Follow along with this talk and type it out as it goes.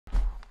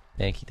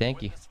Thank you,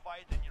 thank you. Win this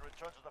fight and you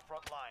return to the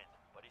front line.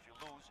 But if you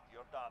lose,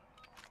 you're done.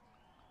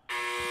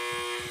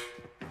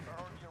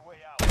 Earn your way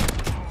out.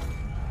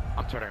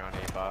 I'm turning on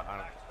aimbot. I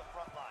don't. Back to the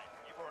front line.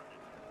 You've earned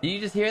it. Did you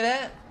just hear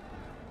that?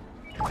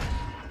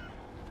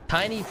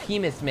 Tiny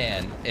Penis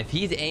Man. If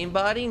he's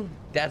aimbotting,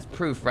 that's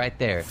proof right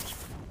there.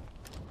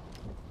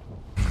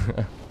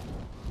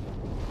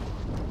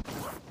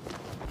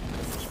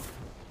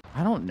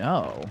 I don't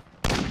know.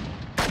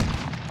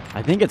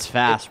 I think it's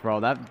fast, bro.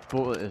 That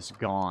bullet is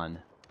gone.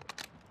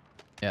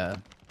 Yeah.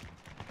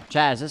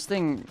 Chaz, this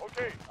thing...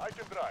 Okay, I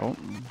can drive. Oh.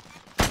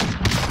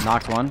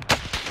 Knocked one.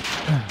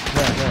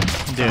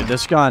 Dude,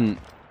 this gun...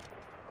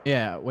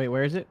 Yeah, wait,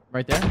 where is it?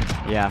 Right there?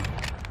 Yeah.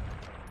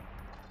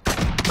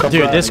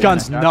 Dude, this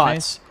gun's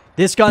nuts.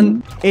 This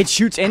gun, it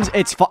shoots in...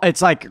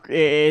 It's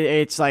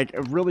like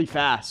really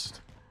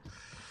fast.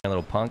 A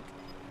little punk.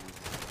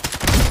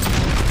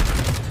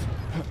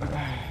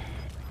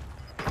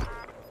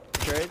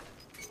 Trade.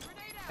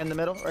 In the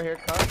middle, right here,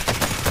 car.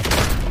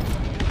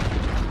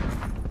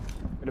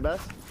 You're the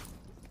best.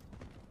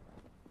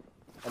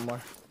 One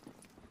more.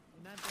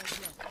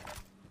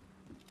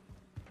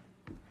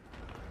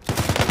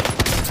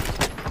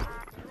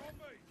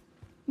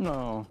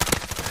 No.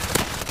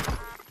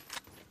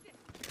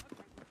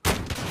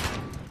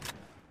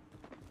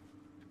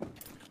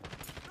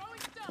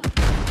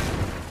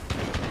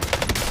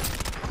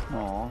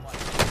 Aw.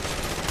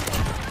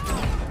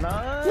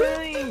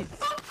 Nice.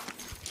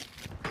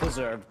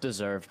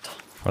 Deserved.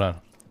 Hold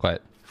on.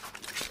 Quiet.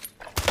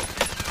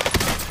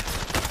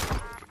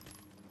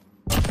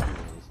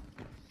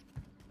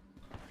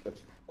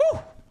 Woo!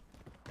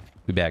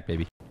 We back,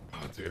 baby.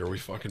 Oh, dude, are we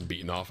fucking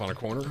beating off on a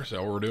corner? Is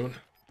that what we're doing?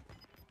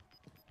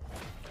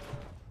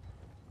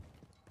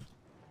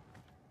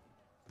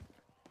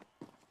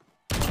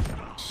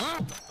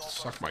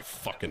 Suck my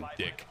fucking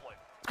dick.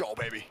 Go,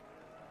 baby.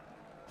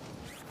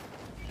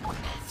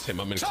 Tim,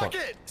 I'm in class.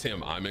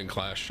 Tim, I'm in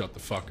class. Shut the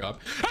fuck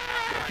up.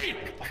 Hey!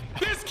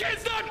 This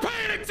kid's not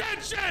paying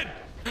attention!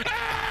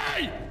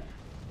 Hey!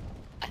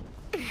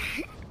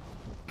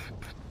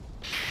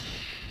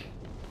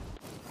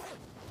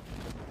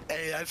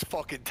 Hey, that's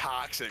fucking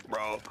toxic,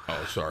 bro.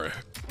 Oh, sorry.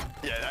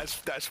 Yeah,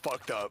 that's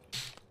fucked up.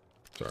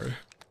 Sorry.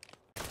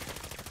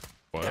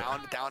 What?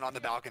 Down on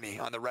the balcony,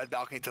 on the red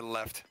balcony to the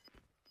left.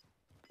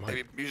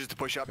 Maybe use it to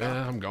push up Yeah,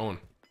 now. I'm going.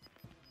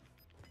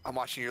 I'm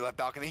watching your left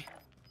balcony.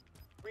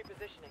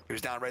 He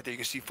was down right there. You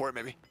can see for it,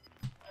 maybe.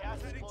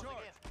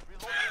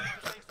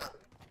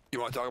 You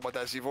want to talk about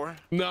that C4?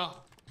 No.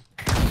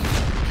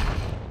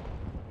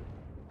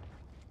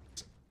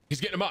 He's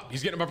getting him up.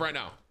 He's getting him up right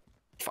now.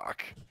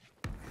 Fuck.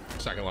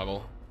 Second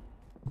level.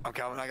 I'm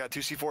coming. I got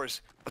 2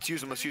 C4s. Let's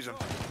use them. Let's use them.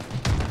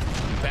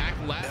 Back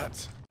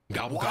left.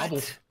 Gobble, What?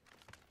 gobble.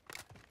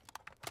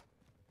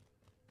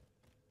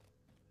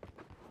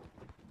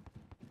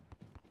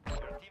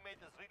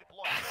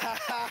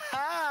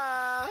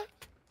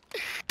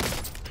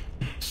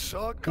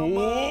 Suck 'em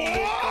up.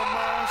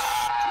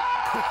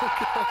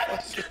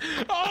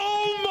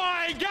 Oh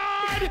my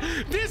god!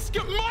 This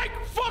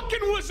Mike fucking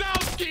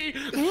Wazowski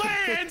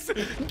lands,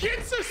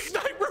 gets a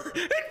sniper,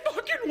 and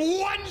fucking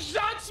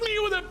one-shots me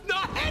with a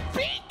head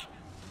peek!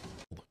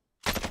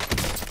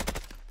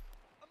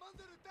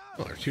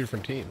 Oh, they're 2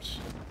 different teams.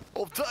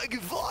 I'm taking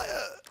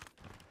fire.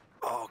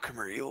 Oh, come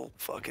here, you old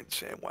fucking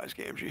Samwise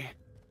Gamgee.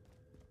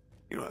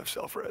 You don't have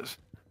self-res.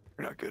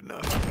 You're not good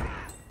enough.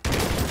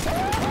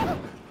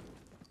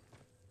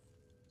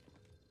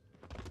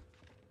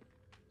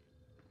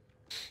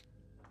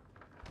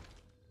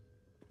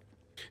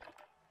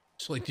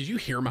 So, like, did you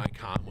hear my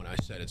comment when I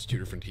said it's 2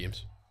 different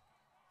teams?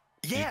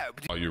 Yeah.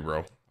 Oh, you,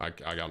 bro. I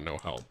got no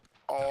help.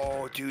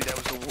 Oh, dude, that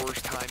was the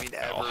worst timing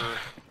ever. Oh.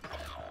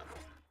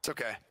 It's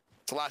okay.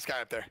 It's the last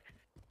guy up there.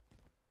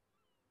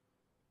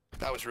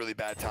 That was really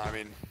bad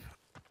timing.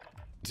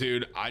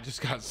 Dude, I just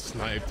got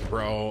sniped,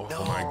 bro. No.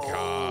 Oh my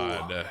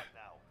god.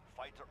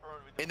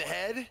 In the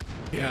head?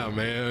 Yeah,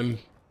 man.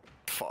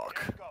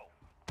 Fuck.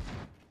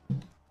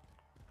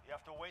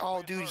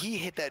 Oh, dude, he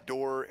hit that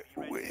door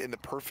in the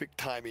perfect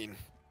timing.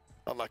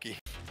 Unlucky.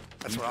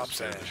 That's what I'm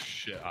saying. The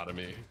shit out of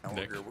me. No,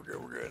 we're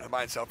good. I'm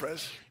buying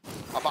self-res.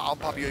 I'll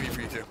pop UAV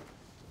for you too.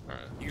 All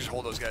right. You just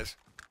hold those guys.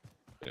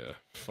 Yeah,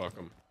 fuck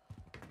them.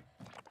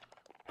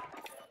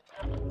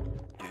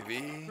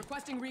 UAV.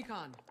 Requesting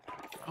recon.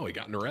 Oh, he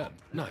got in the red.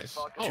 Nice.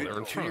 Oh, they're in Two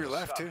to front your of us.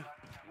 left too.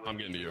 I'm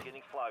getting to you.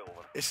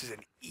 This is an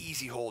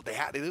easy hold. They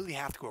literally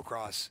have to go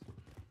across.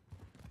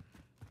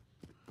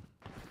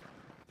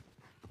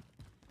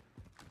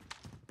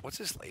 What's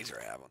this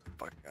laser have on the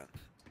fucking gun?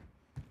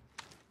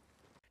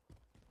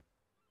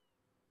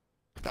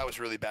 That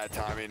was really bad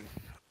timing.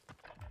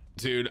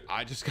 Dude,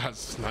 I just got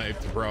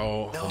sniped,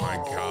 bro. No. Oh my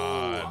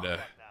god.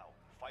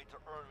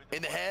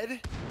 In the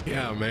head?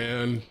 Yeah,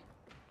 man.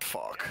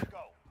 Fuck.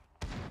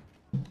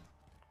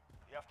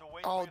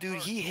 Oh, dude,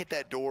 he hit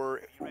that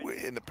door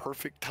in the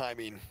perfect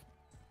timing.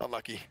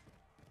 Unlucky.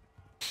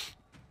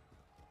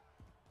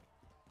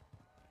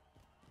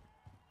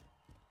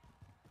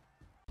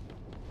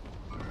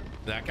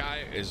 That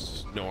guy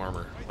is no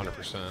armor,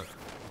 100%.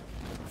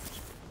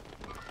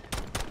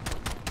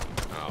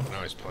 Oh,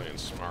 now he's playing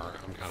smart.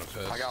 I'm kind of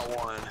pissed. I got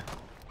one.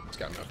 This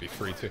guy might be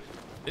free too.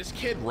 This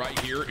kid right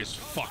here is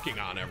fucking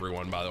on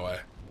everyone, by the way.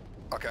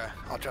 Okay,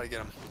 I'll try to get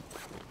him.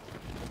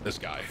 This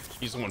guy,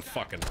 he's the one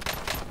fucking.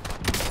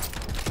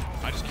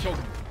 I just killed.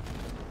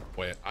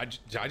 Wait,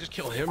 did I just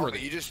kill him or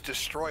you just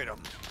destroyed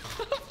him?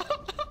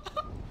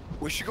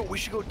 We should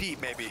go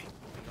deep, maybe.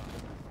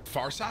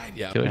 Far side?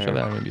 Yeah. Kill each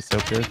other. I'm gonna be so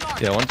pissed.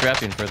 Yeah, one's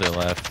wrapping further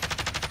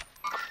left.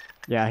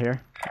 Yeah,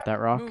 here. That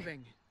rock.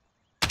 Moving.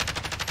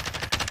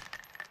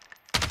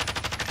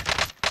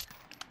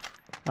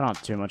 I don't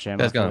have too much ammo.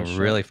 That's for gone this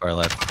really far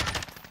left.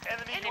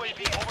 Enemy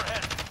UAV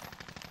overhead.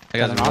 I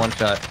got Got him one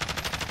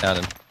shot at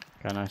him.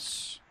 Okay,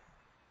 nice.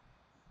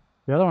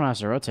 The other one has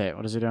to rotate.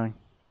 What is he doing?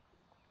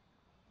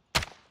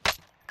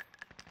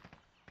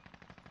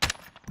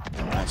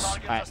 Nice.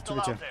 Alright,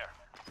 2v2.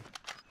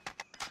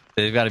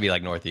 They've got to be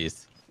like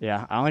northeast.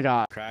 Yeah, I only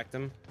got. Cracked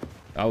him.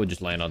 I would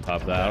just land on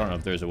top of that. I don't know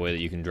if there's a way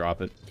that you can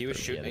drop it. He was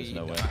but shooting. Yeah, there's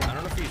no way. I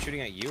don't know if he was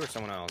shooting at you or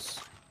someone else.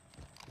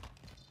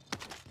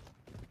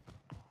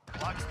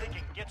 Clock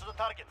ticking. Get to the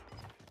target.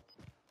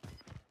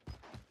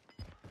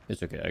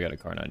 It's okay. I got a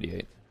car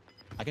 98.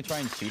 I can try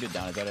and shoot it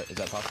down. Is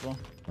that possible?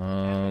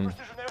 Precision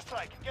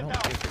airstrike. Get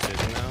down.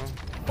 Precision now.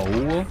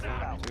 Oh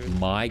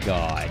my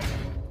god.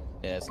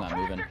 Yeah, it's not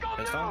moving.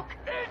 Pistol?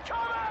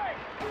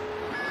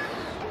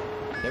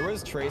 There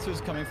was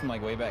tracers coming from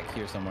like way back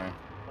here somewhere.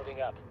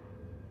 Moving up.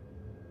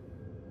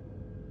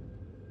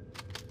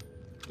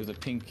 There's a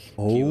pink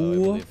Oh. kilo, I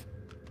believe.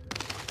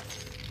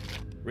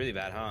 Really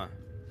bad, huh?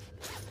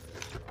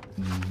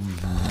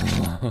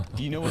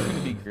 Do you know what's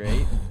gonna be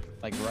great?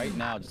 Like right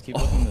now, just keep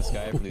looking in the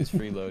sky for these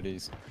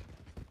freeloadies.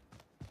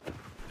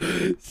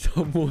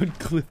 Someone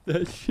clip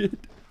that shit.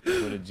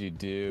 What did you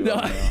do? No.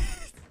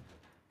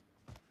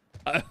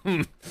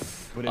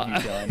 What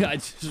have you done? I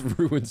just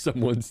ruined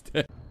someone's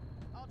day.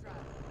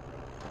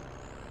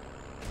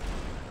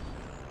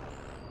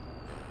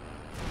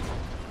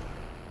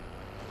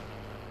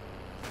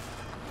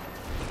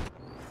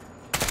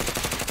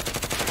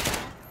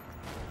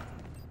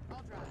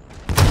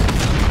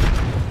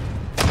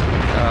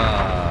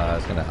 Ah, I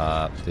was gonna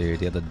hop, dude.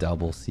 He had the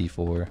double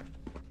C4.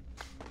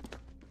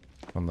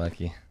 I'm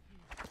lucky.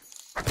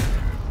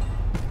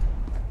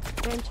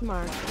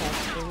 Benchmark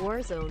test the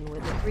Warzone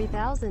with a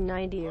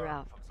 3090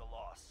 route.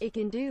 It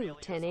can do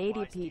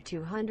 1080p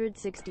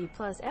 260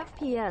 plus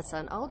FPS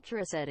on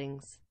ultra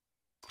settings.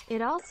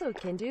 It also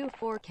can do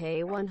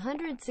 4K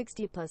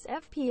 160 plus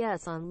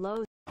FPS on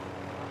low. Oh,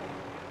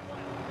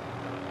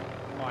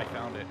 I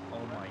found it. Oh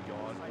my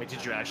god. Wait,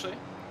 did you actually?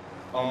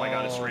 Oh my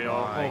god, it's real.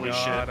 Holy god,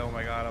 shit. Oh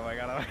my god, oh my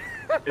god, oh my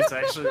god. It's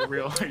actually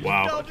real. Are you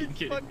Wow. fucking Dumbest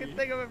kidding fucking me?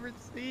 thing I've ever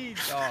seen,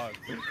 dog.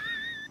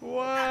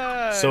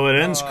 What? So it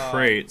ends Fuck.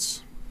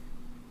 crates.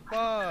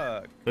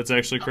 Fuck. That's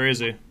actually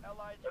crazy.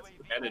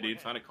 Yeah,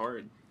 dude, find a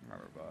card.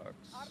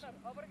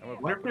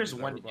 What if there's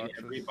one in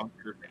every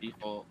bunker by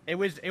default? It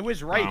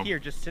was right here,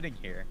 just sitting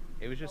here.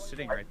 It was just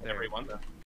sitting right there. Every one though.